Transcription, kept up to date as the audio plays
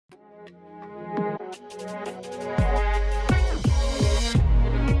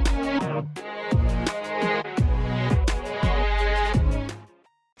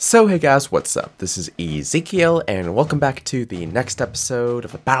So hey guys, what's up? This is Ezekiel, and welcome back to the next episode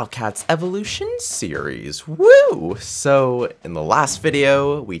of the Battle Cats Evolution series. Woo! So, in the last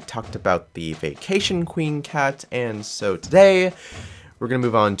video, we talked about the Vacation Queen cat, and so today, we're gonna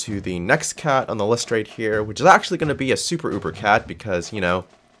move on to the next cat on the list right here, which is actually gonna be a super uber cat, because, you know,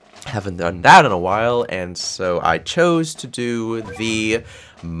 haven't done that in a while, and so I chose to do the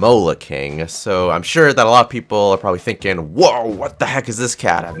Mola King. So I'm sure that a lot of people are probably thinking, whoa, what the heck is this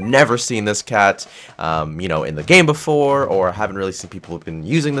cat? I've never seen this cat, you know, in the game before, or haven't really seen people who've been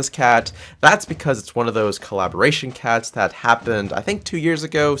using this cat. That's because it's one of those collaboration cats that happened, I think 2 years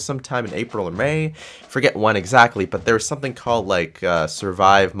ago, sometime in April or May. Forget when exactly, but there was something called, like,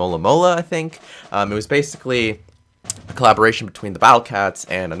 Survive Mola Mola, I think. It was basically a collaboration between the Battle Cats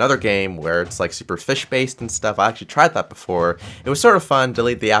and another game where it's like super fish based and stuff. I actually tried that before. It was sort of fun.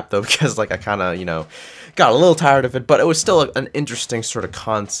 Deleted the app though because like I kind of, you know, got a little tired of it, but it was still an interesting sort of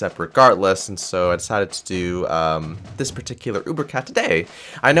concept regardless, and so I decided to do this particular Uber cat today.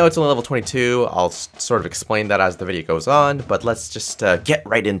 I know it's only level 22, I'll sort of explain that as the video goes on, but let's just get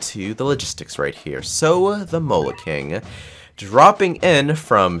right into the logistics right here. So, the Mola King. Dropping in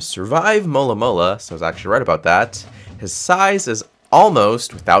from Survive Mola Mola, so I was actually right about that. His size is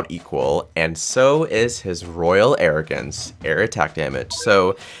almost without equal, and so is his royal arrogance, air attack damage.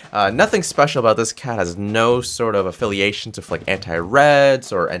 So nothing special about this cat, has no sort of affiliations with like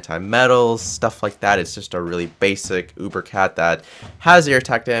anti-reds or anti-metals, stuff like that. It's just a really basic uber cat that has air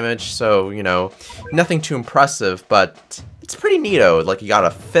attack damage, so you know, nothing too impressive, but it's pretty neato. Like, you got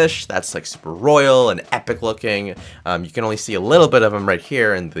a fish that's like super royal and epic looking. You can only see a little bit of him right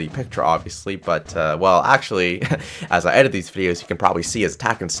here in the picture, obviously, but well, actually, as I edit these videos, you can probably see his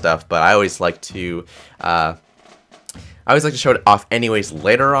attack and stuff, but I always like to show it off anyways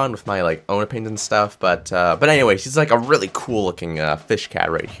later on with my like own opinions and stuff, but anyways, he's like a really cool looking fish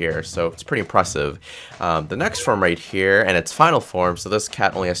cat right here, so it's pretty impressive. The next form right here, and its final form, so this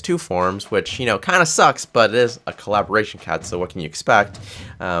cat only has 2 forms, which, you know, kind of sucks, but it is a collaboration cat, so what can you expect?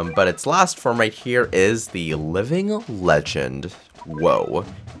 But its last form right here is the Living Legend. Whoa.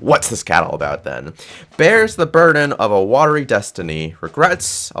 What's this cat all about then? Bears the burden of a watery destiny,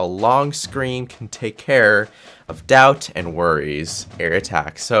 regrets, a long scream, can take care of doubt and worries, air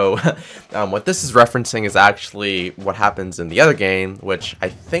attack. So what this is referencing is actually what happens in the other game, which I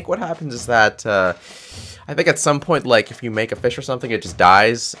think what happens is that I think at some point, like, if you make a fish or something, it just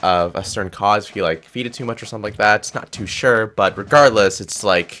dies of a certain cause, if you like feed it too much or something like that. It's not too sure, but regardless, it's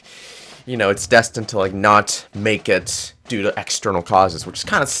like, you know, it's destined to like not make it due to external causes, which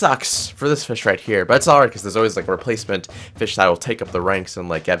kind of sucks for this fish right here, but it's alright because there's always like a replacement fish that will take up the ranks and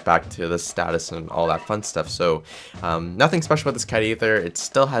like get back to this status and all that fun stuff. So nothing special about this cat either. It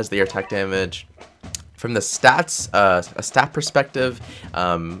still has the air attack damage. From the stats, a stat perspective,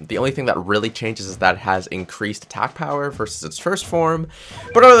 the only thing that really changes is that it has increased attack power versus its first form.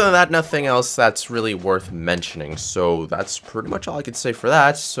 But other than that, nothing else that's really worth mentioning. So that's pretty much all I could say for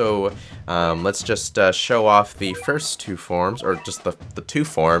that. So let's just show off the first 2 forms, or just the 2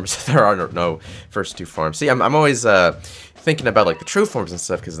 forms. There are no first 2 forms. See, I'm always thinking about like the true forms and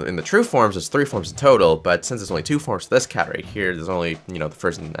stuff, because in the true forms there's 3 forms in total, but since there's only 2 forms to this cat right here, there's only, you know, the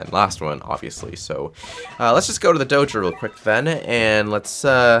first and last one, obviously. So let's just go to the dojo real quick then, and let's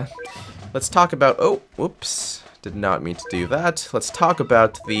talk about, oh, whoops, did not mean to do that. Let's talk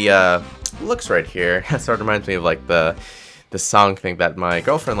about the looks right here. It sort of reminds me of like the song thing that my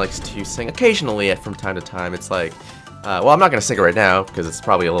girlfriend likes to sing occasionally from time to time. It's like, well, I'm not gonna sing it right now because it's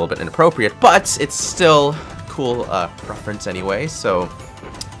probably a little bit inappropriate, but it's still cool reference anyway. So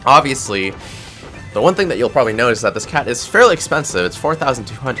obviously the one thing that you'll probably notice is that this cat is fairly expensive. It's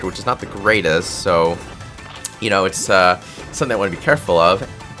 4,200, which is not the greatest, so you know, it's something I want to be careful of.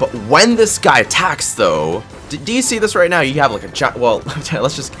 But when this guy attacks though, do you see this right now? You have like a giant, well,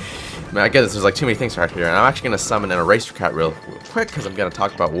 let's just, I guess there's like too many things right here, and I'm actually going to summon an eraser cat real quick because I'm going to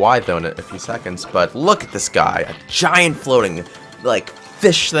talk about why though in a few seconds. But look at this guy, a giant floating like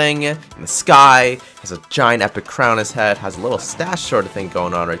fish thing in the sky, has a giant epic crown on his head, has a little stash sort of thing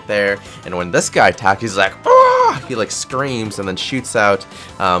going on right there, and when this guy attacks, he's like, ah! He like screams and then shoots out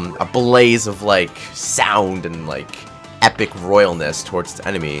a blaze of like sound and like epic royalness towards its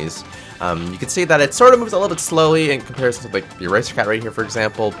enemies. You can see that it sort of moves a little bit slowly in comparison to like the eraser cat right here, for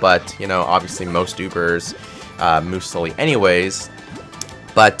example, but you know, obviously most Ubers move slowly anyways.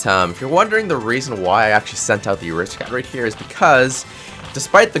 But if you're wondering the reason why I actually sent out the eraser cat right here is because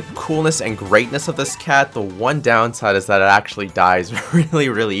despite the coolness and greatness of this cat, the one downside is that it actually dies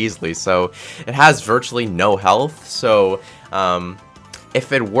really easily. So it has virtually no health, so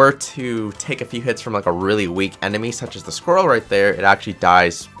if it were to take a few hits from like a really weak enemy, such as the squirrel right there, it actually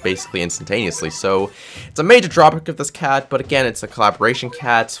dies basically instantaneously. So it's a major drawback of this cat, but again, it's a collaboration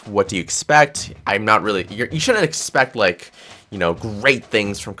cat. What do you expect? I'm not really, you shouldn't expect like, you know, great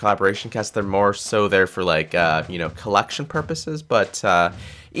things from collaboration cats. They're more so there for like, you know, collection purposes, but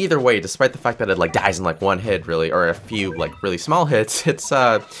either way, despite the fact that it like dies in like one hit really, or a few like really small hits, it's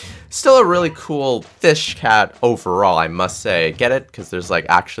still a really cool fish cat overall, I must say. Get it? Because there's like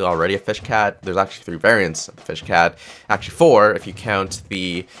actually already a fish cat. There's actually 3 variants of fish cat, actually 4 if you count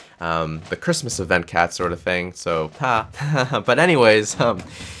the Christmas event cat sort of thing. So but anyways,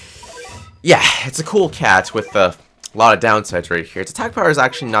 yeah, it's a cool cat with a lot of downsides right here. Its attack power is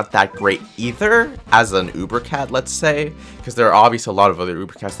actually not that great either as an uber cat, let's say, because there are obviously a lot of other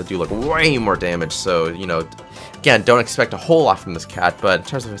uber cats that do like way more damage. So, you know, again, don't expect a whole lot from this cat, but in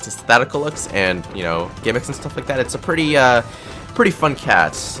terms of its aesthetical looks and, you know, gimmicks and stuff like that, it's a pretty fun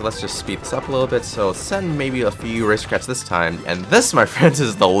cat. So let's just speed this up a little bit. So let's send maybe a few racer cats this time, and this, my friends,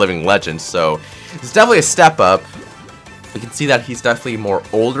 is the living legend. So it's definitely a step up. You can see that he's definitely more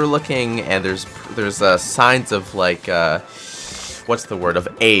older looking, and there's signs of like what's the word, of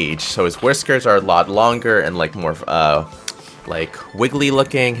age. So his whiskers are a lot longer and like more like wiggly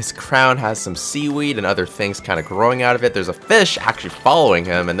looking. His crown has some seaweed and other things kind of growing out of it. There's a fish actually following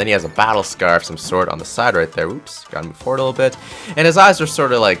him, and then he has a battle scar of some sort on the side right there. Oops, gotta move forward a little bit. And his eyes are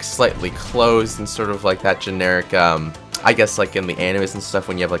sort of like slightly closed and sort of like that generic I guess like in the animes and stuff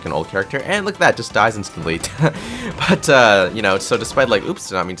when you have like an old character, and look at that, just dies instantly. But you know, so despite like, oops,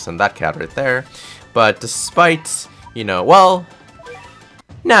 did not mean to send that cat right there, but despite, you know, well,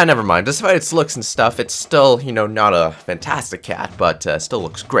 nah, never mind, despite its looks and stuff, it's still, you know, not a fantastic cat, but still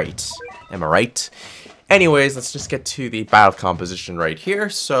looks great, am I right? Anyways, let's just get to the battle composition right here.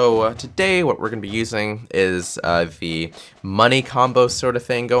 So today what we're going to be using is the money combo sort of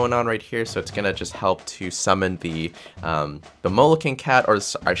thing going on right here. So it's going to just help to summon the Mola King cat, or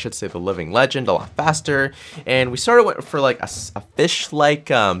I should say the living legend, a lot faster. And we sort of went for like a fish-like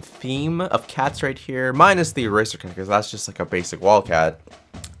theme of cats right here, minus the eraser cat, because that's just like a basic wall cat.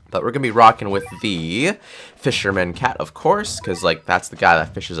 But we're going to be rocking with the fisherman cat, of course, because, like, that's the guy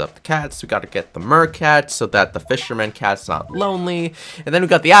that fishes up the cats. We got to get the mercat so that the fisherman cat's not lonely. And then we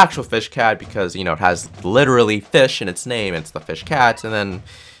got the actual fish cat because, you know, it has literally fish in its name. It's the fish cat. And then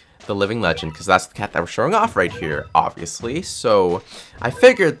the living legend, because that's the cat that we're showing off right here, obviously. So I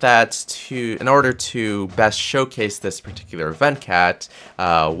figured that in order to best showcase this particular event cat,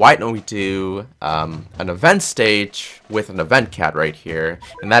 why don't we do an event stage with an event cat right here,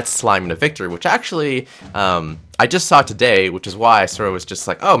 and that's Slime to Victory, which actually I just saw today, which is why I sort of was just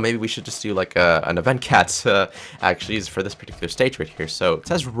like, oh, maybe we should just do like an event cat actually use for this particular stage right here. So it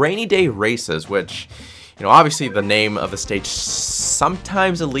says Rainy Day Races, which, you know, obviously the name of the stage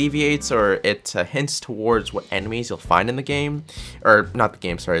sometimes alleviates or it hints towards what enemies you'll find in the game, or not the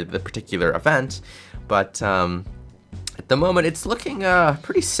game, sorry, the particular event. But at the moment it's looking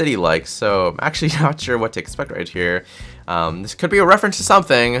pretty city-like, so I'm actually not sure what to expect right here. This could be a reference to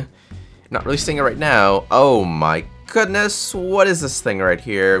something. I'm not really seeing it right now. Oh my goodness, what is this thing right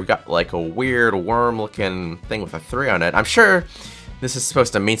here? We got like a weird worm-looking thing with a 3 on it. I'm sure this is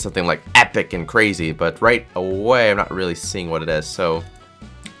supposed to mean something like epic and crazy, but right away I'm not really seeing what it is. So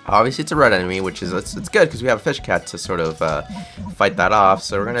obviously it's a red enemy, which is it's good because we have a fish cat to sort of fight that off.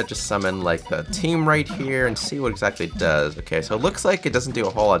 So we're gonna just summon like the team right here and see what exactly it does. Okay, so it looks like it doesn't do a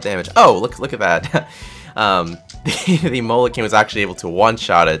whole lot of damage. Oh, look at that. The Mola King was actually able to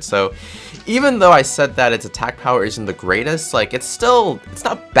one-shot it. So even though I said that its attack power isn't the greatest, like it's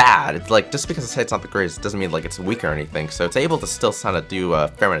not bad. It's like, just because I say it's not the greatest, it doesn't mean like it's weak or anything. So it's able to still kind of do a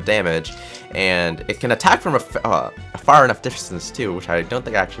fair amount of damage, and it can attack from a far enough distance too, which I don't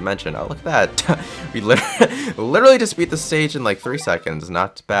think I actually mentioned. Oh, look at that. We literally just beat the stage in like 3 seconds.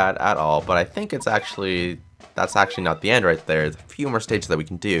 Not bad at all, but I think that's actually not the end right there. There's a few more stages that we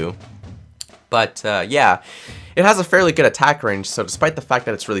can do. But yeah, it has a fairly good attack range, so despite the fact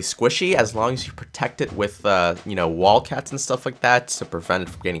that it's really squishy, as long as you protect it with, you know, wall cats and stuff like that to prevent it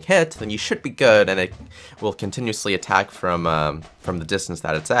from getting hit, then you should be good, and it will continuously attack from the distance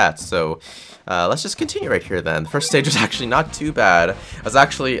that it's at. So let's just continue right here then. The first stage was actually not too bad.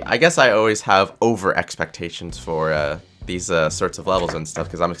 I guess I always have over expectations for these sorts of levels and stuff,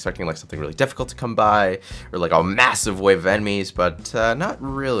 because I'm expecting like something really difficult to come by, or like a massive wave of enemies, but not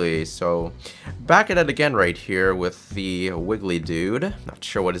really. So back at it again right here with the wiggly dude. Not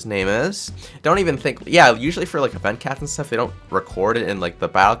sure what his name is. Don't even think, yeah, usually for like event cats and stuff, they don't record it in like the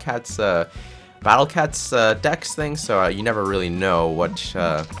battle cats Battle Cat's dex thing, so you never really know what's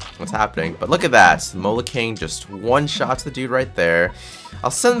happening. But look at that, Mola King just one-shots the dude right there. I'll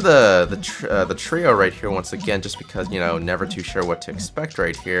send the trio right here once again, just because, you know, never too sure what to expect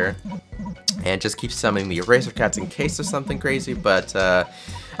right here. And just keep summoning the Eraser Cats in case there's something crazy, but I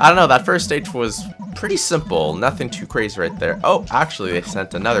don't know, that first stage was pretty simple, nothing too crazy right there. Oh, actually they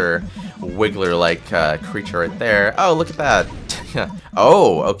sent another Wiggler-like creature right there. Oh, look at that.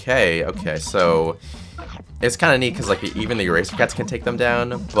 Oh, okay, so it's kind of neat because like even the Eraser Cats can take them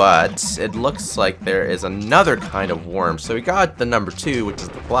down, but it looks like there is another kind of worm. So we got the number 2, which is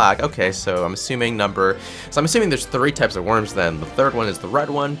the black. Okay, so I'm assuming there's 3 types of worms then. The third one is the red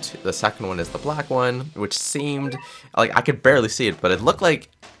one, the second one is the black one, which seemed like I could barely see it, but it looked like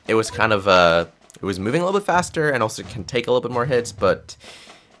it was kind of it was moving a little bit faster and also can take a little bit more hits, but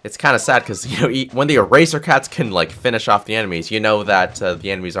it's kind of sad because, you know, when the Eraser Cats can like finish off the enemies, you know that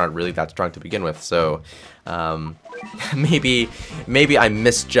the enemies aren't really that strong to begin with. So maybe I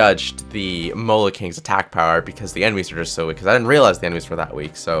misjudged the Mola King's attack power because the enemies are just so weak. Because I didn't realize the enemies were that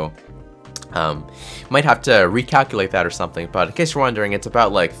weak. So might have to recalculate that or something. But in case you're wondering, it's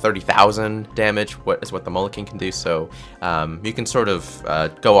about like 30,000 damage. What the Mola King can do. So you can sort of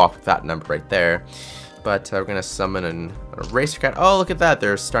go off with that number right there. But we're gonna summon an Eraser Cat. Oh, look at that!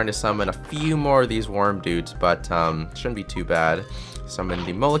 They're starting to summon a few more of these worm dudes, but shouldn't be too bad. Summon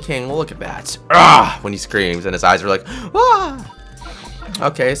the Mola King. Look at that! Ah! When he screams and his eyes are like, ah!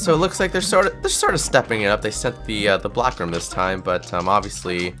 Okay, so it looks like they're sort of stepping it up. They sent the black worm this time, but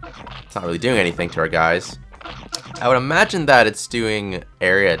obviously it's not really doing anything to our guys. I would imagine that it's doing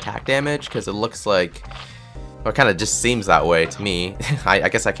area attack damage because it looks like. Well, it kind of just seems that way to me. I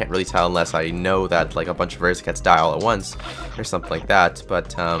guess I can't really tell unless I know that like a bunch of Eraser Cats die all at once or something like that.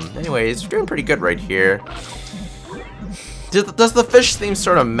 But anyways, we're doing pretty good right here. Does the fish theme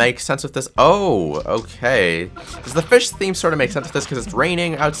sort of make sense with this? Oh, okay. Does the fish theme sort of make sense with this because it's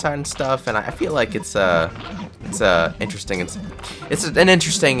raining outside and stuff? And I feel like it's interesting. It's an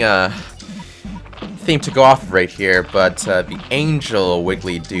interesting theme to go off right here, but the angel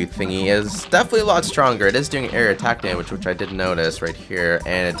wiggly dude thingy is definitely a lot stronger. It is doing area attack damage, which I did notice right here,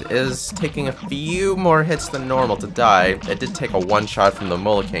 and it is taking a few more hits than normal to die. It did take a one-shot from the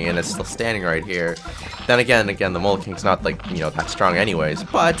Mola King, and it's still standing right here. Then again, the Mola King's not like, you know, that strong anyways,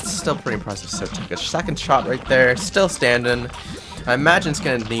 but it's still pretty impressive. So it took a second shot right there, still standing. I imagine it's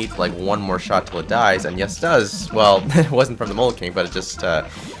gonna need like one more shot till it dies, and yes, it does. Well, it wasn't from the Mola King, but it just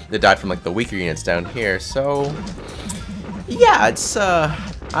it died from like the weaker units down here. So yeah, it's I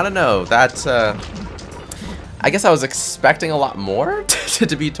don't know. That's I guess I was expecting a lot more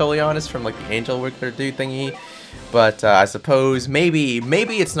to be totally honest from like the Angel Wiggler dude thingy. But I suppose maybe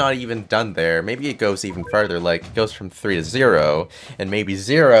it's not even done there. Maybe it goes even further, like it goes from 3 to 0, and maybe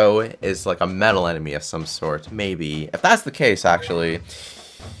 0 is like a metal enemy of some sort. Maybe. If that's the case, actually,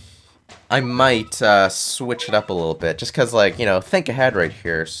 I might switch it up a little bit, just because, like, you know, think ahead right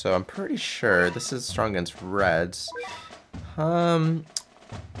here. So I'm pretty sure this is strong against reds. Do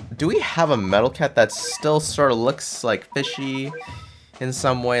we have a metal cat that still sort of looks like fishy? In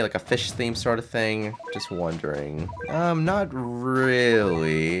some way, like a fish theme sort of thing. Just wondering. Not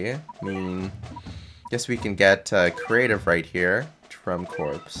really. I mean, guess we can get creative right here. Drum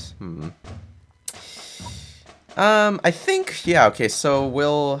Corpse. I think, yeah, okay, so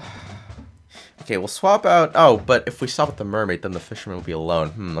we'll swap out. Oh, but if we swap with the mermaid, then the fisherman will be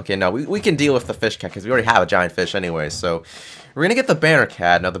alone. Okay, no, we can deal with the fish cat because we already have a giant fish anyway. So we're gonna get the banner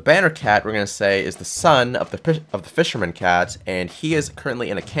cat. Now the banner cat, we're gonna say, is the son of the fisherman cat, and he is currently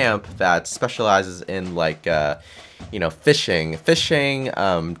in a camp that specializes in like you know, fishing,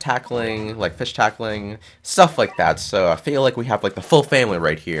 tackling, like fish tackling, stuff like that. So I feel like we have like the full family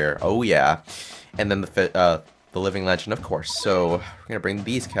right here. Oh yeah, and then the living legend, of course. So we're gonna bring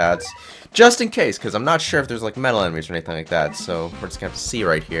these cats just in case, because I'm not sure if there's like metal enemies or anything like that. So we're just gonna have to see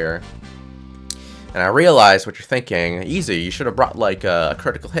right here. And I realize what you're thinking. Easy, you should have brought like a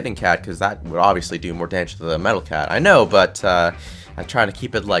critical hitting cat, because that would obviously do more damage to the metal cat. I know, but I'm trying to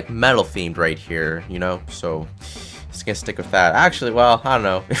keep it like metal themed right here, you know. So just gonna stick with that. Actually, well, I don't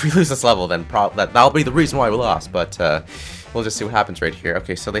know. If we lose this level, then that'll be the reason why we lost. But we'll just see what happens right here.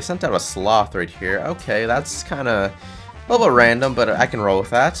 Okay, so they sent out a sloth right here. Okay, that's kind of a little bit random, but I can roll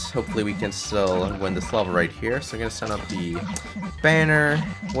with that. Hopefully we can still win this level right here. So I'm going to send out the banner.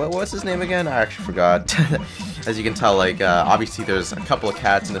 What's his name again? I actually forgot. As you can tell, like, obviously there's a couple of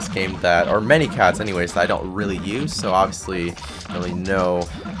cats in this game that, or many cats anyways, that I don't really use. So obviously I don't really know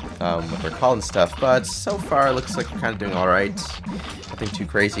what they're called and stuff. But so far it looks like we're kind of doing alright. Nothing too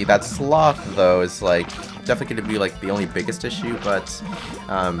crazy. That sloth, though, is like definitely going to be like the only biggest issue, but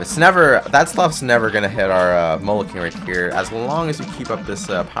it's never, that stuff's never going to hit our Mola King right here, as long as we keep up this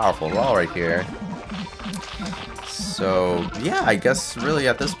powerful roll right here. So yeah, I guess really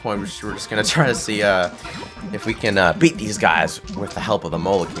at this point we're just going to try to see if we can beat these guys with the help of the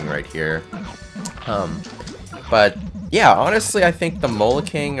Mola King right here. But yeah, honestly, I think the Mola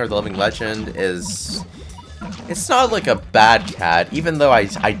King or the Living Legend is... It's not like a bad cat, even though I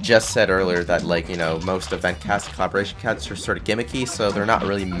just said earlier that, like, you know, most event cats and collaboration cats are sort of gimmicky, so they're not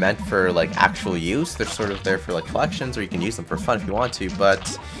really meant for, like, actual use. They're sort of there for, like, collections, or you can use them for fun if you want to,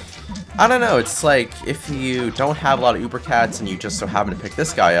 but I don't know, it's like, if you don't have a lot of Uber cats and you just so happen to pick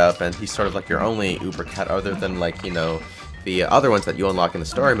this guy up, and he's sort of like your only Uber cat other than, like, you know, the other ones that you unlock in the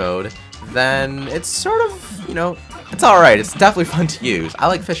story mode, then it's sort of, you know, it's alright. It's definitely fun to use. I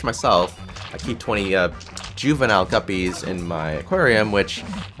like fish myself. I keep 20 juvenile guppies in my aquarium, which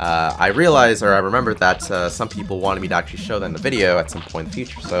I realized, or I remembered that some people wanted me to actually show that in the video at some point in the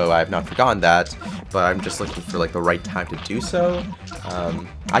future, so I have not forgotten that, but I'm just looking for like the right time to do so.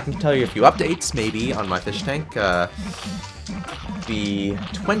 I can tell you a few updates maybe on my fish tank. The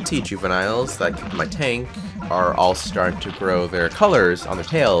 20 juveniles that keep in my tank are all starting to grow their colors on their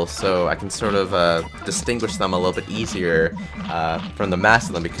tails, so I can sort of distinguish them a little bit easier from the mass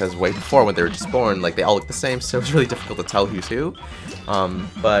of them, because way before when they were just born, like, they all look the same, so it's really difficult to tell who's who.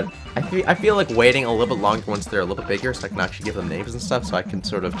 But I feel like waiting a little bit longer once they're a little bit bigger, so I can actually give them names and stuff, so I can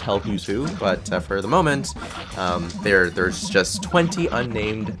sort of tell who's who. But for the moment, there's just 20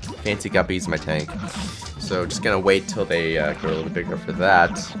 unnamed fancy guppies in my tank. So just gonna wait till they grow a little bit bigger for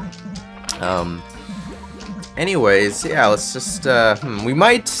that. Anyways, yeah, let's just, we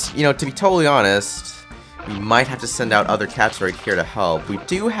might, you know, to be totally honest, we might have to send out other cats right here to help. We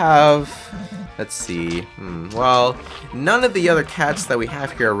do have, let's see, well, none of the other cats that we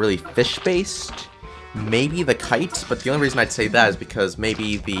have here are really fish-based. Maybe the kite, but the only reason I'd say that is because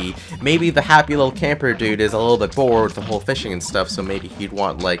maybe the happy little camper dude is a little bit bored with the whole fishing and stuff, so maybe he'd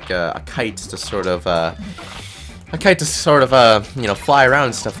want like a kite to sort of you know, fly around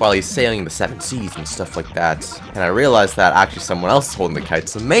and stuff while he's sailing the 7 seas and stuff like that. And I realized that actually someone else is holding the kite,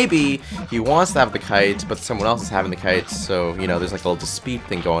 so maybe he wants to have the kite, but someone else is having the kite, so, you know, there's like a little dispute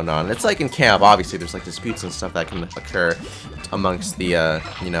thing going on. It's like in camp, obviously, there's like disputes and stuff that can occur amongst the,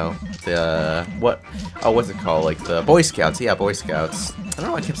 you know, the, what's it called, like the Boy Scouts, yeah, Boy Scouts. I don't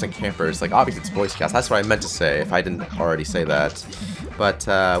know why I keep saying campers, like, obviously it's Boy Scouts, that's what I meant to say, if I didn't already say that.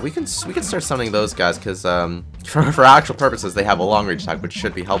 But, we can start summoning those guys, because, for actual purposes, they have a long range attack, which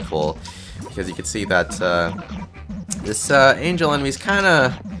should be helpful, because you can see that, this, angel enemy's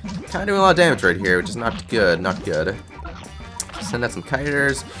kinda doing a lot of damage right here, which is not good, not good. Send out some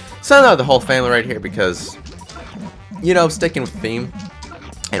kiters, send out the whole family right here, because, you know, sticking with the theme.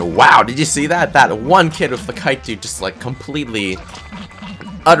 And wow, did you see that? That one kid with the kite dude just like completely,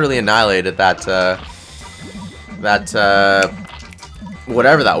 utterly annihilated that,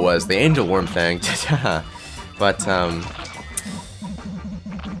 whatever that was, the angel worm thing. But,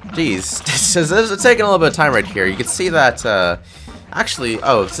 geez, it's taking a little bit of time right here. You can see that, actually,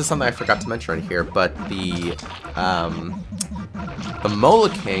 oh, this is something I forgot to mention right here, but the Mola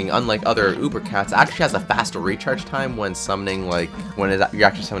King, unlike other Uber cats, actually has a faster recharge time when summoning, like, when you're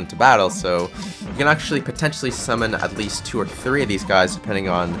actually summoned to battle, so you can actually potentially summon at least 2 or 3 of these guys, depending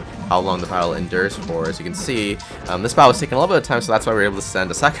on how long the battle endures for. As you can see, this battle was taking a little bit of time, so that's why we were able to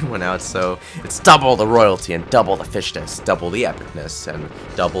send a second one out, so it's double the royalty, and double the fishness, double the epicness, and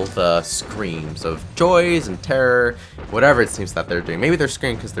double the screams of joys and terror, whatever it seems that they're doing. Maybe they're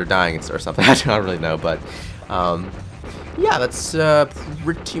screaming because they're dying or something, I don't really know, but, yeah, that's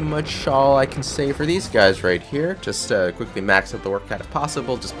pretty much all I can say for these guys right here. Just quickly max out the work cat if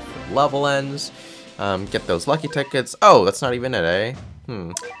possible, just before the level ends. Get those lucky tickets. Oh, that's not even it, eh?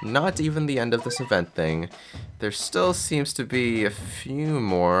 Not even the end of this event thing. There still seems to be a few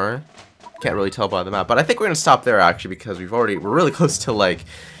more. Can't really tell by the map, but I think we're gonna stop there actually, because we're really close to like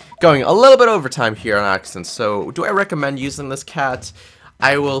going a little bit over time here on accident. So, do I recommend using this cat?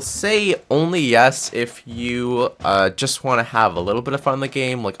 I will say only yes if you just want to have a little bit of fun in the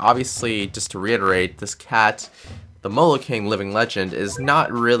game. Like, obviously, just to reiterate, this cat, the Mola King Living Legend, is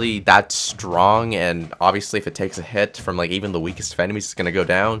not really that strong, and obviously if it takes a hit from like even the weakest of enemies, it's going to go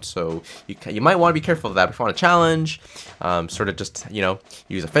down, so you might want to be careful of that. If you want a challenge, sort of just, you know,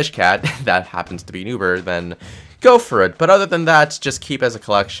 use a fish cat that happens to be an Uber, then go for it. But other than that, just keep it as a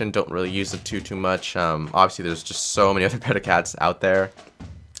collection, don't really use it too much. Obviously there's just so many other better cats out there.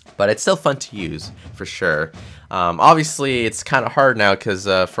 but it's still fun to use for sure. Obviously, it's kind of hard now because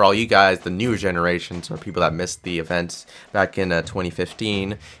for all you guys, the newer generations or people that missed the event back in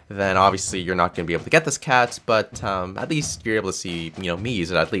 2015, then obviously you're not going to be able to get this cat, but at least you're able to see, me use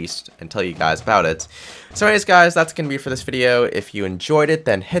it at least and tell you guys about it. So anyways, guys, that's going to be it for this video. If you enjoyed it,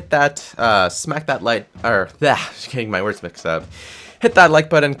 then hit that, smack that like, or, getting my words mixed up. Hit that like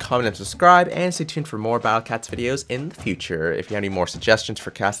button, comment, and subscribe, and stay tuned for more Battle Cats videos in the future. If you have any more suggestions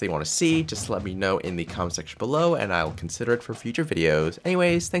for cats that you want to see, just let me know in the comment section below, and I'll consider it for future videos.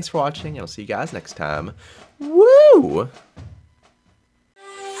 Anyways, thanks for watching, and I'll see you guys next time. Woo!